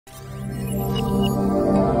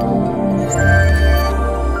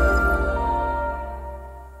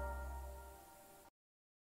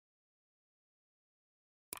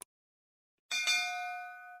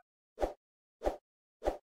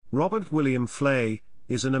Robert William Flay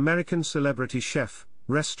is an American celebrity chef,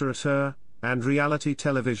 restaurateur, and reality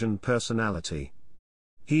television personality.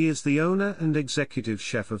 He is the owner and executive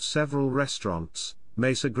chef of several restaurants: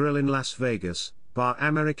 Mesa Grill in Las Vegas, Bar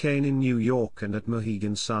Americain in New York and at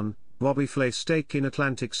Mohegan Sun, Flay Steak in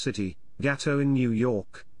Atlantic City, Gato in New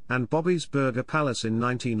York, and Bobby's Burger Palace in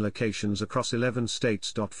 19 locations across 11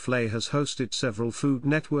 states. Flay has hosted several Food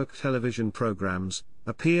Network television programs,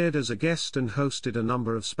 appeared as a guest and hosted a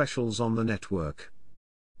number of specials on the network.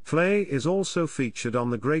 Flay is also featured on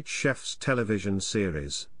the Great Chefs television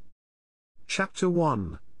series. Chapter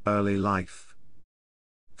 1: Early Life.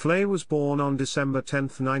 Flay was born on December 10,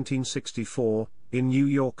 1964, in New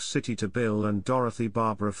York City to Bill and Dorothy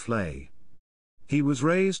Barbara Flay. He was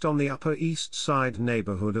raised on the Upper East Side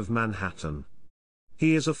neighborhood of Manhattan.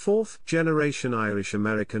 He is a fourth-generation Irish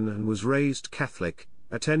American and was raised Catholic,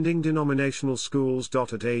 attending denominational schools.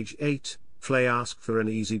 At age 8, Flay asked for an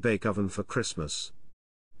easy bake oven for Christmas.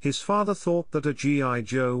 His father thought that a G.I.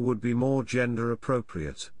 Joe would be more gender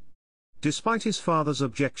appropriate. Despite his father's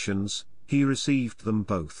objections, he received them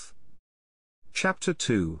both. Chapter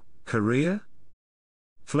 2: Career.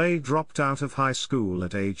 Flay dropped out of high school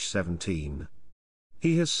at age 17.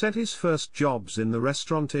 He has said his first jobs in the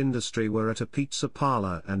restaurant industry were at a pizza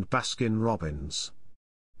parlor and Baskin-Robbins.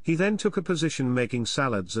 He then took a position making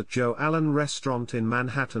salads at Joe Allen Restaurant in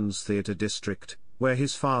Manhattan's Theater District, where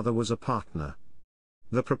his father was a partner.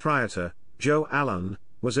 The proprietor, Joe Allen,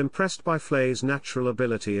 was impressed by Flay's natural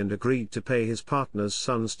ability and agreed to pay his partner's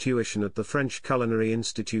son's tuition at the French Culinary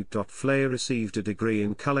Institute. Flay received a degree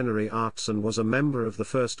in culinary arts and was a member of the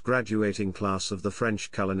first graduating class of the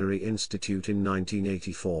French Culinary Institute in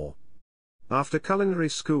 1984. After culinary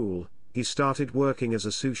school, he started working as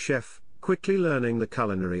a sous chef, quickly learning the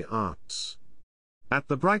culinary arts. At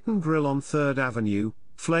the Brighton Grill on 3rd Avenue,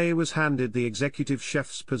 Flay was handed the executive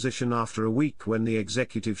chef's position after a week when the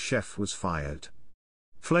executive chef was fired.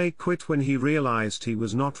 Flay quit when he realized he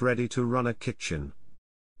was not ready to run a kitchen.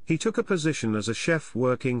 He took a position as a chef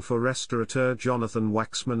working for restaurateur Jonathan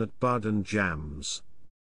Waxman at Bud and Jams.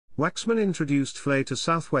 Waxman introduced Flay to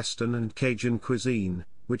Southwestern and Cajun cuisine,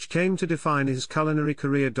 which came to define his culinary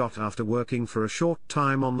career. After working for a short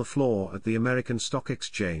time on the floor at the American Stock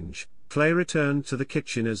Exchange, Flay returned to the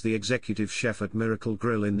kitchen as the executive chef at Miracle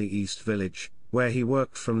Grill in the East Village, where he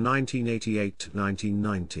worked from 1988 to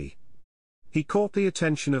 1990. He caught the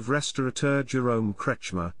attention of restaurateur Jerome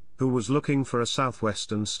Kretschmer, who was looking for a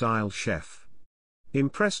Southwestern-style chef.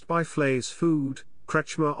 Impressed by Flay's food,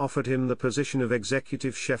 Kretschmer offered him the position of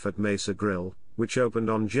executive chef at Mesa Grill, which opened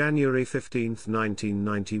on January 15,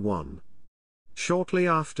 1991. Shortly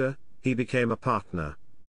after, he became a partner.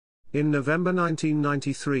 In November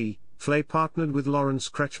 1993, Flay partnered with Lawrence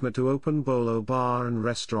Kretschmer to open Bolo Bar and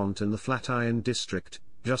Restaurant in the Flatiron District,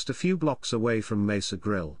 just a few blocks away from Mesa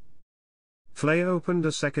Grill. Flay opened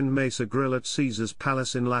a second Mesa Grill at Caesar's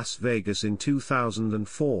Palace in Las Vegas in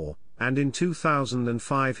 2004, and in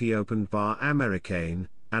 2005 he opened Bar Americain,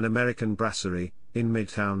 an American brasserie, in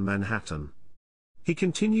Midtown Manhattan. He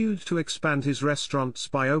continued to expand his restaurants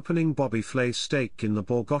by opening Flay Steak in the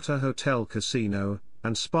Borgata Hotel Casino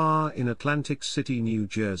and Spa in Atlantic City, New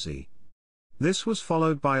Jersey. This was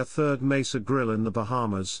followed by a third Mesa Grill in the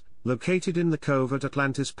Bahamas, located in the Cove at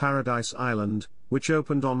Atlantis Paradise Island, which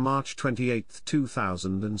opened on March 28,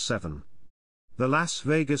 2007. The Las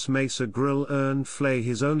Vegas Mesa Grill earned Flay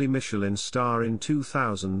his only Michelin star in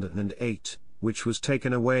 2008, which was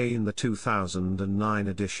taken away in the 2009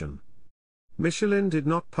 edition. Michelin did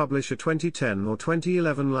not publish a 2010 or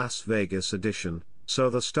 2011 Las Vegas edition, so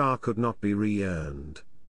the star could not be re-earned.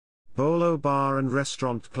 Bolo Bar and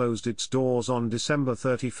Restaurant closed its doors on December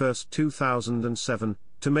 31, 2007,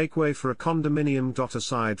 to make way for a condominium.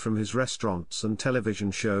 Aside from his restaurants and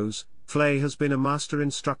television shows, Flay has been a master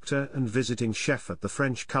instructor and visiting chef at the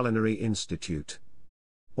French Culinary Institute.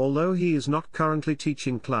 Although he is not currently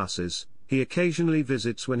teaching classes, he occasionally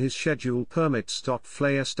visits when his schedule permits.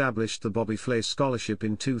 Flay established the Flay Scholarship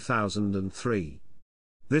in 2003.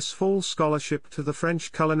 This full scholarship to the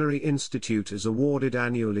French Culinary Institute is awarded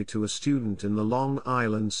annually to a student in the Long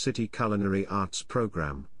Island City Culinary Arts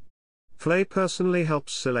program. Flay personally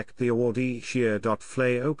helps select the awardee each year.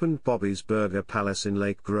 Flay opened Bobby's Burger Palace in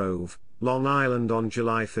Lake Grove, Long Island on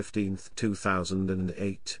July 15,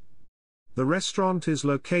 2008. The restaurant is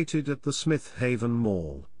located at the Smith Haven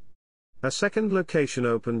Mall. A second location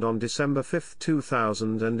opened on December 5,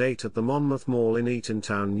 2008 at the Monmouth Mall in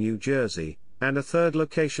Eatontown, New Jersey, and a third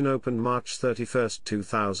location opened March 31,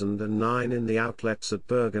 2009 in the outlets at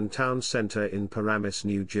Bergen Town Center in Paramus,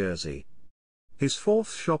 New Jersey. His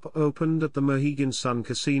fourth shop opened at the Mohegan Sun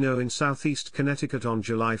Casino in Southeast Connecticut on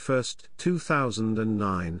July 1,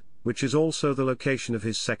 2009, which is also the location of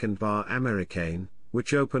his second bar Americain,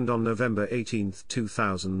 which opened on November 18,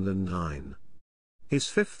 2009. His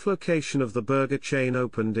fifth location of the burger chain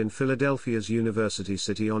opened in Philadelphia's University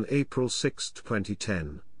City on April 6,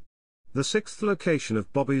 2010. The sixth location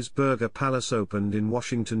of Bobby's Burger Palace opened in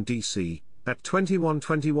Washington, D.C., at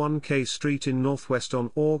 2121 K Street in Northwest on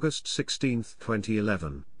August 16,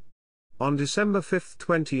 2011. On December 5,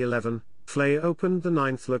 2011, Flay opened the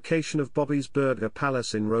ninth location of Bobby's Burger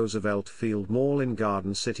Palace in Roosevelt Field Mall in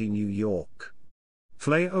Garden City, New York.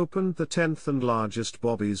 Flay opened the 10th and largest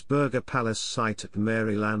Bobby's Burger Palace site at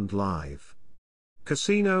Maryland Live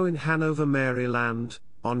Casino in Hanover, Maryland,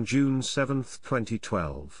 on June 7,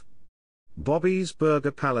 2012. Bobby's Burger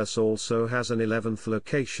Palace also has an 11th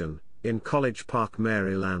location, in College Park,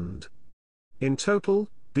 Maryland. In total,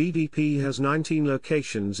 BDP has 19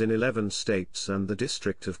 locations in 11 states and the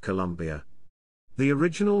District of Columbia. The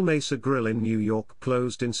original Mesa Grill in New York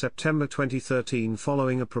closed in September 2013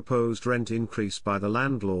 following a proposed rent increase by the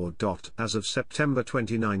landlord. As of September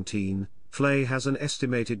 2019, Flay has an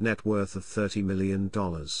estimated net worth of $30 million.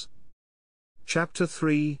 Chapter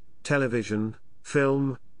 3, Television,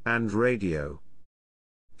 Film, and Radio.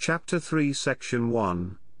 Chapter 3 Section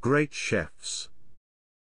 1, Great Chefs.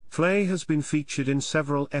 Flay has been featured in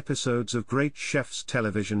several episodes of Great Chefs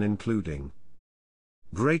television including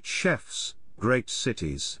Great Chefs, Great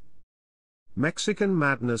Cities, Mexican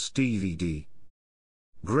Madness DVD,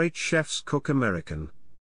 Great Chefs Cook American.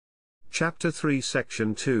 Chapter 3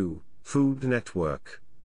 Section 2, Food Network.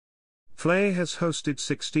 Flay has hosted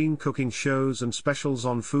 16 cooking shows and specials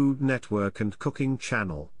on Food Network and Cooking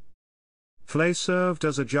Channel. Flay served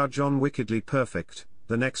as a judge on Wickedly Perfect,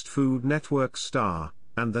 The Next Food Network Star,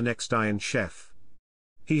 and The Next Iron Chef.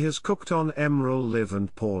 He has cooked on Emerald Live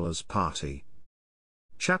and Paula's Party.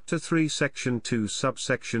 Chapter 3 Section 2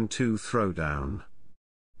 Subsection 2 Throwdown.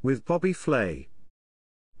 With Bobby Flay.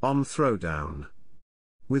 On Throwdown.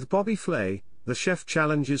 With Bobby Flay, the chef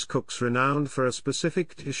challenges cooks renowned for a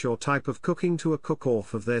specific dish or type of cooking to a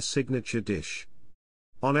cook-off of their signature dish.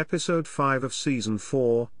 On Episode 5 of Season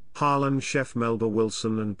 4, Harlem chef Melba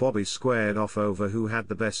Wilson and Bobby squared off over who had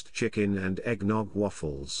the best chicken and eggnog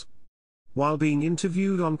waffles. While being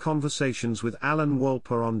interviewed on Conversations with Alan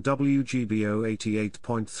Wolper on WGBO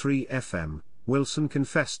 88.3 FM, Wilson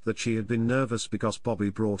confessed that she had been nervous because Bobby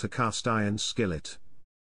brought a cast iron skillet.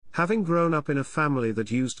 Having grown up in a family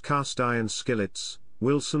that used cast iron skillets,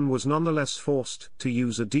 Wilson was nonetheless forced to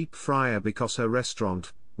use a deep fryer because her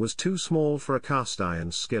restaurant was too small for a cast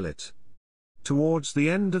iron skillet. Towards the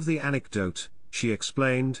end of the anecdote, she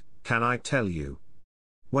explained, "Can I tell you?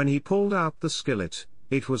 When he pulled out the skillet,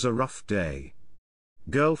 it was a rough day.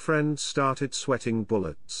 Girlfriend started sweating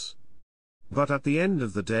bullets. But at the end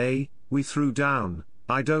of the day, we threw down,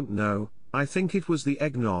 I don't know, I think it was the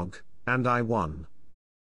eggnog, and I won."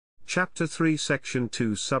 Chapter 3 Section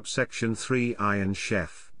 2 Subsection 3 Iron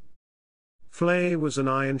Chef. Flay was an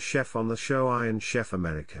Iron Chef on the show Iron Chef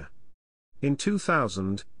America. In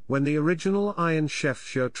 2000, when the original Iron Chef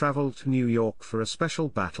show traveled to New York for a special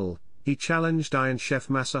battle, he challenged Iron Chef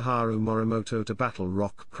Masaharu Morimoto to battle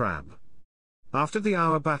Rock Crab. After the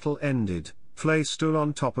hour battle ended, Flay stood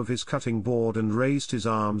on top of his cutting board and raised his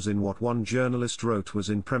arms in what one journalist wrote was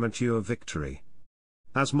in premature victory.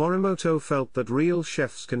 As Morimoto felt that real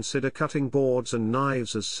chefs consider cutting boards and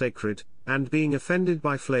knives as sacred, and being offended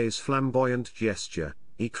by Flay's flamboyant gesture,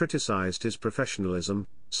 he criticized his professionalism,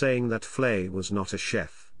 saying that Flay was not a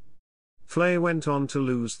chef. Flay went on to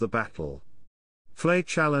lose the battle. Flay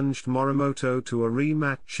challenged Morimoto to a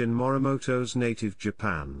rematch in Morimoto's native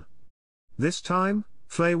Japan. This time,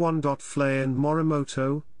 Flay won. Flay and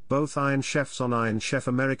Morimoto, both Iron Chefs on Iron Chef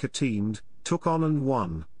America teamed, took on and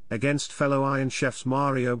won, against fellow Iron Chefs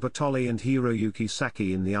Mario Batali and Hiroyuki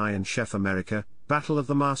Saki in the Iron Chef America Battle of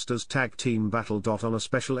the Masters Tag Team Battle. On a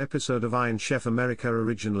special episode of Iron Chef America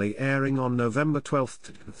originally airing on November 12,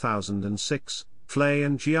 2006, Flay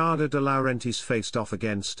and Giada De Laurentiis faced off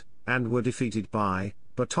against, and were defeated by,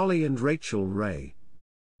 Batali and Rachel Ray.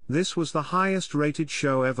 This was the highest rated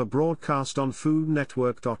show ever broadcast on Food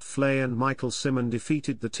Network. Flay and Michael Simon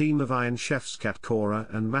defeated the team of Iron Chefs Kat Kora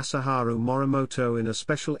and Masaharu Morimoto in a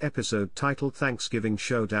special episode titled Thanksgiving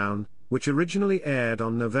Showdown, which originally aired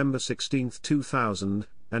on November 16,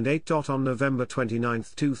 2008. On November 29,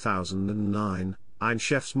 2009, Iron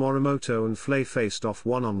Chefs Morimoto and Flay faced off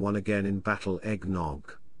one-on-one again in Battle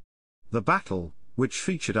Eggnog. The battle, which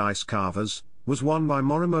featured ice carvers, was won by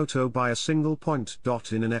Morimoto by a single point.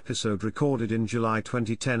 In an episode recorded in July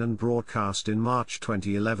 2010 and broadcast in March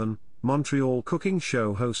 2011, Montreal cooking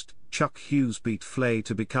show host Chuck Hughes beat Flay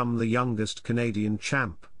to become the youngest Canadian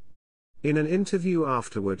champ. In an interview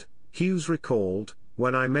afterward, Hughes recalled,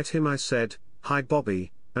 "When I met him I said, 'Hi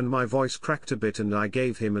Bobby,' and my voice cracked a bit and I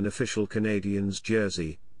gave him an official Canadiens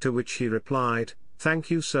jersey, to which he replied, 'Thank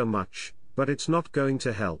you so much, but it's not going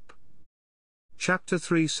to help.'" Chapter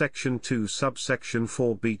 3 Section 2 Subsection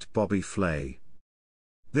 4 Beat Bobby Flay.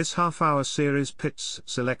 This half-hour series pits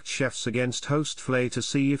select chefs against host Flay to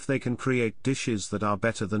see if they can create dishes that are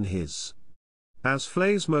better than his. As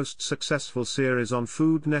Flay's most successful series on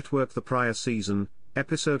Food Network the prior season,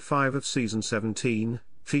 Episode 5 of Season 17,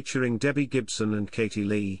 featuring Debbie Gibson and Katie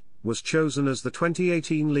Lee, was chosen as the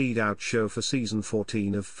 2018 lead-out show for Season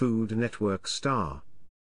 14 of Food Network Star.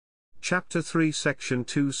 Chapter 3 Section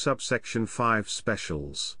 2 Subsection 5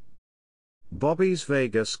 Specials. Bobby's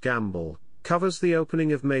Vegas Gamble covers the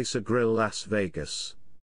opening of Mesa Grill Las Vegas.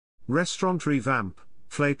 Restaurant revamp,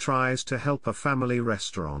 Flay tries to help a family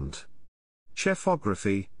restaurant.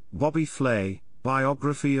 Chefography, Bobby Flay,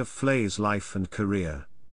 biography of Flay's life and career.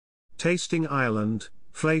 Tasting Ireland,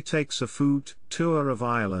 Flay takes a food tour of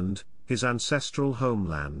Ireland, his ancestral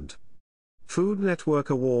homeland. Food Network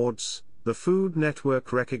Awards, the Food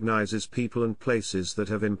Network recognizes people and places that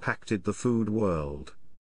have impacted the food world.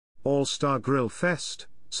 All-Star Grill Fest,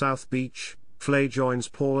 South Beach, Flay joins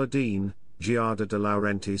Paula Deen, Giada De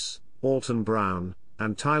Laurentiis, Alton Brown,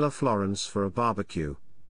 and Tyler Florence for a barbecue.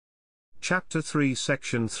 Chapter 3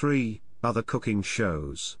 Section 3, Other Cooking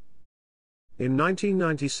Shows. In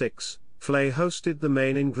 1996, Flay hosted The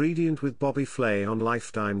Main Ingredient with Bobby Flay on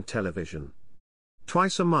Lifetime television.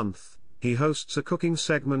 Twice a month, he hosts a cooking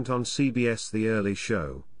segment on CBS The Early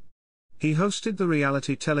Show. He hosted the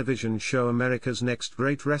reality television show America's Next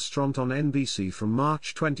Great Restaurant on NBC from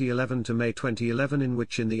March 2011 to May 2011, in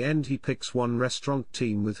which in the end he picks one restaurant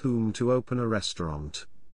team with whom to open a restaurant.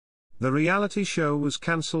 The reality show was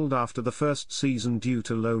cancelled after the first season due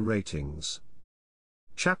to low ratings.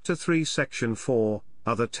 Chapter 3 Section 4,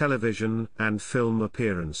 Other Television and Film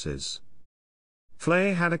Appearances.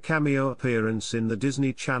 Flay had a cameo appearance in the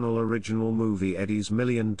Disney Channel original movie Eddie's $1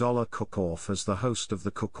 Million Cook-Off as the host of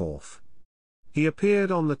the Cook-Off. He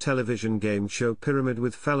appeared on the television game show Pyramid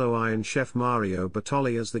with fellow Iron Chef Mario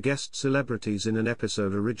Batali as the guest celebrities in an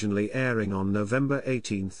episode originally airing on November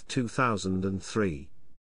 18, 2003.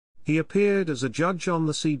 He appeared as a judge on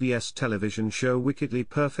the CBS television show Wickedly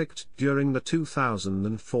Perfect during the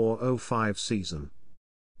 2004-05 season.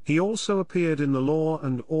 He also appeared in the Law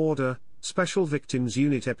and Order Special Victims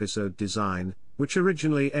Unit episode Design, which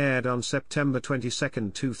originally aired on September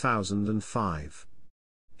 22, 2005.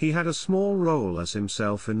 He had a small role as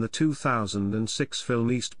himself in the 2006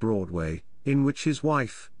 film East Broadway, in which his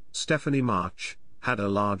wife, Stephanie March, had a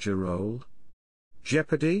larger role.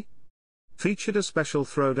 Jeopardy! Featured a special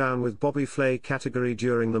Throwdown with Bobby Flay category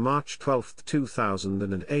during the March 12,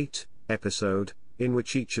 2008, episode, in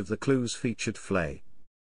which each of the clues featured Flay.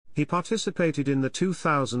 He participated in the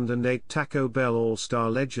 2008 Taco Bell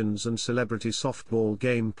All-Star Legends and Celebrity Softball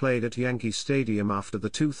game played at Yankee Stadium after the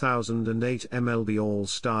 2008 MLB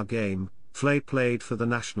All-Star Game. Flay played for the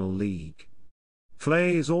National League.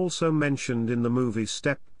 Flay is also mentioned in the movie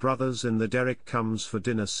Step Brothers in the Derek Comes for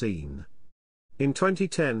Dinner scene. In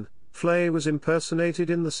 2010, Flay was impersonated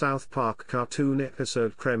in the South Park cartoon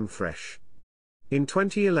episode Creme Fraiche. In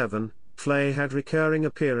 2011, Flay had recurring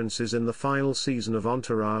appearances in the final season of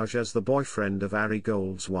Entourage as the boyfriend of Ari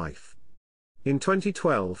Gold's wife. In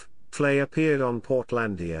 2012, Flay appeared on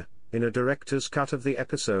Portlandia, in a director's cut of the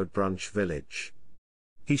episode Brunch Village.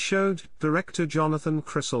 He showed director Jonathan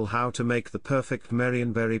Crissell how to make the perfect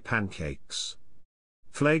Marionberry pancakes.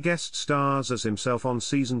 Flay guest stars as himself on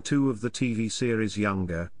Season 2 of the TV series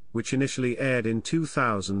Younger, which initially aired in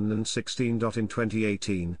 2016. In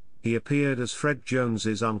 2018, he appeared as Fred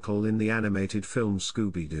Jones's uncle in the animated film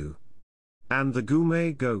Scooby-Doo and the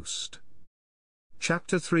Gourmet Ghost.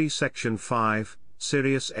 Chapter 3 Section 5,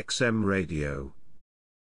 Sirius XM Radio.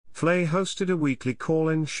 Flay hosted a weekly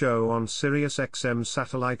call-in show on Sirius XM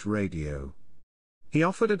satellite radio. He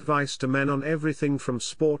offered advice to men on everything from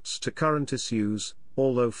sports to current issues,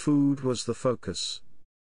 although food was the focus.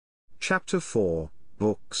 Chapter 4,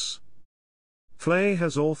 Books. Flay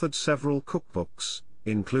has authored several cookbooks,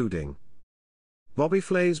 including Bobby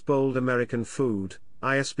Flay's Bold American Food,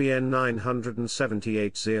 ISBN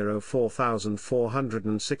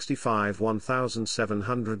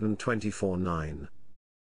 978-04465-1724-9.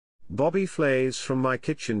 Bobby Flay's From My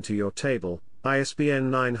Kitchen to Your Table, ISBN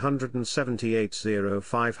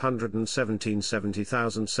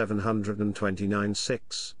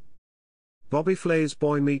 978-0517-70729-6. Bobby Flay's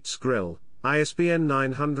Boy Meets Grill, ISBN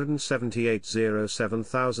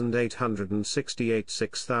 978-07868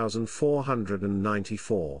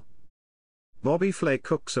 6494. Bobby Flay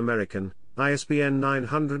cooks American, ISBN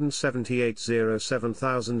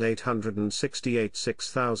 978-07868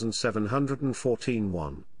 6714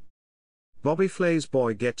 1. Bobby Flay's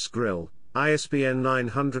Boy Gets Grill, ISBN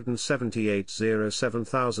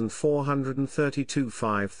 978-07432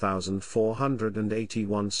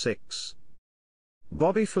 5481 6.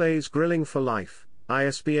 Bobby Flay's Grilling for Life,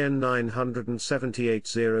 ISBN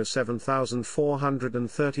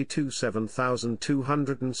 978-07432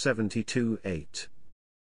 7272 8.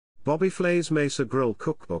 Bobby Flay's Mesa Grill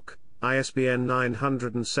Cookbook, ISBN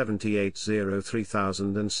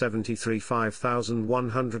 978-03073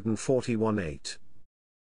 5141 8.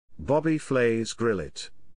 Bobby Flay's Grill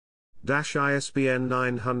It. ISBN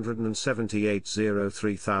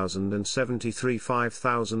 978-03073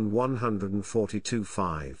 5142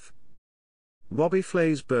 5. Bobby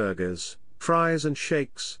Flay's Burgers, Fries and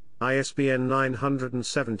Shakes, ISBN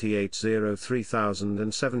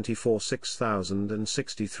 978-03074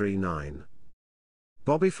 6063 9.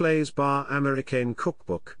 Bobby Flay's Bar Americain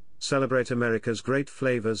Cookbook, Celebrate America's Great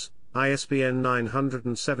Flavors, ISBN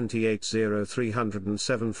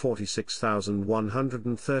 978-0307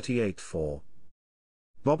 46138 4.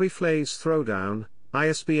 Bobby Flay's Throwdown,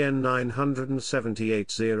 ISBN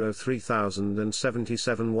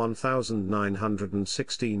 978-03077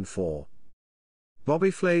 1916 4.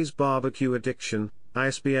 Bobby Flay's Barbecue Addiction,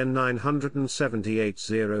 ISBN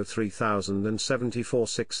 978-03074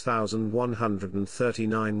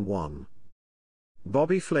 6139 1.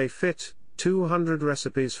 Bobby Flay Fit, 200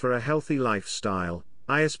 Recipes for a Healthy Lifestyle,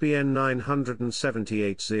 ISBN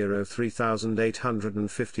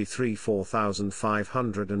 978-03853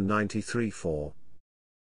 4593 4.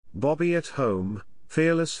 Bobby at Home,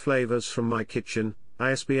 Fearless Flavors from My Kitchen,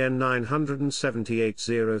 ISBN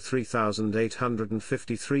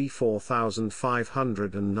 978-03853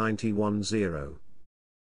 4591 0.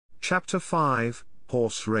 Chapter 5,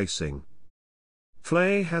 Horse Racing.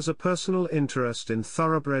 Flay has a personal interest in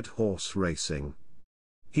thoroughbred horse racing.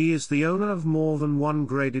 He is the owner of more than one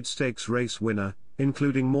graded stakes race winner,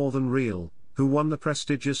 including More Than Real, who won the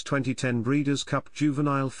prestigious 2010 Breeders' Cup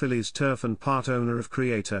Juvenile Fillies Turf, and part owner of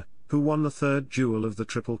Creator, who won the third jewel of the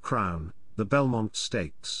Triple Crown, the Belmont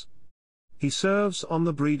Stakes. He serves on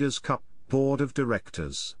the Breeders' Cup Board of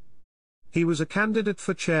Directors. He was a candidate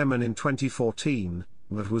for chairman in 2014,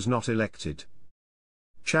 but was not elected.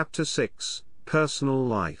 Chapter 6, Personal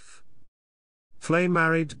Life. Flay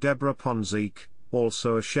married Deborah Ponzik,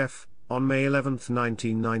 also a chef, on May 11,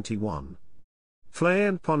 1991. Flay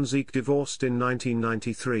and Ponzik divorced in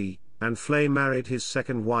 1993, and Flay married his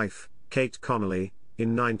second wife, Kate Connolly,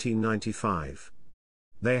 in 1995.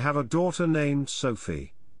 They have a daughter named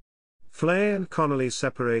Sophie. Flay and Connolly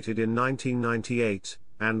separated in 1998,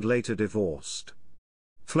 and later divorced.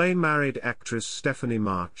 Flay married actress Stephanie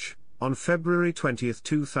March, on February 20,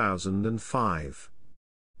 2005.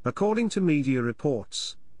 According to media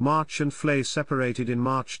reports, March and Flay separated in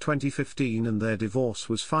March 2015 and their divorce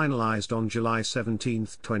was finalized on July 17,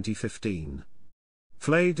 2015.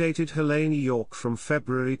 Flay dated Helene York from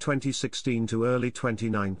February 2016 to early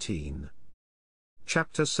 2019.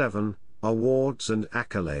 Chapter 7, Awards and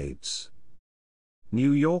Accolades.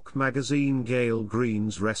 New York Magazine Gail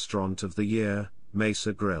Green's Restaurant of the Year,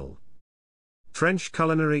 Mesa Grill. French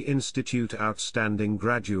Culinary Institute Outstanding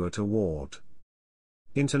Graduate Award.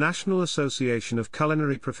 International Association of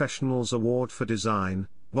Culinary Professionals Award for Design,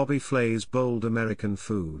 Bobby Flay's Bold American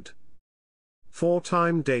Food.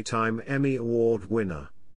 4-time Daytime Emmy Award winner.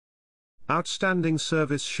 Outstanding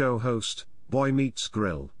Service Show Host, Boy Meets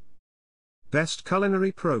Grill. Best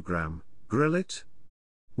Culinary Program, Grill It?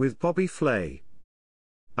 With Bobby Flay.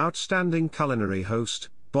 Outstanding Culinary Host,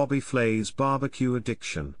 Bobby Flay's Barbecue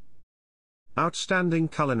Addiction. Outstanding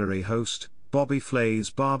Culinary Host, Bobby Flay's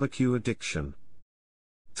Barbecue Addiction.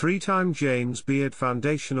 3-time James Beard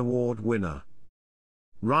Foundation Award winner.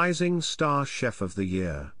 Rising Star Chef of the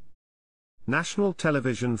Year. National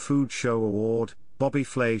Television Food Show Award, Bobby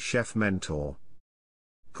Flay Chef Mentor.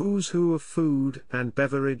 Who's Who of Food and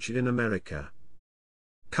Beverage in America.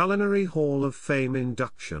 Culinary Hall of Fame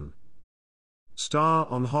induction. Star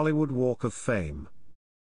on Hollywood Walk of Fame.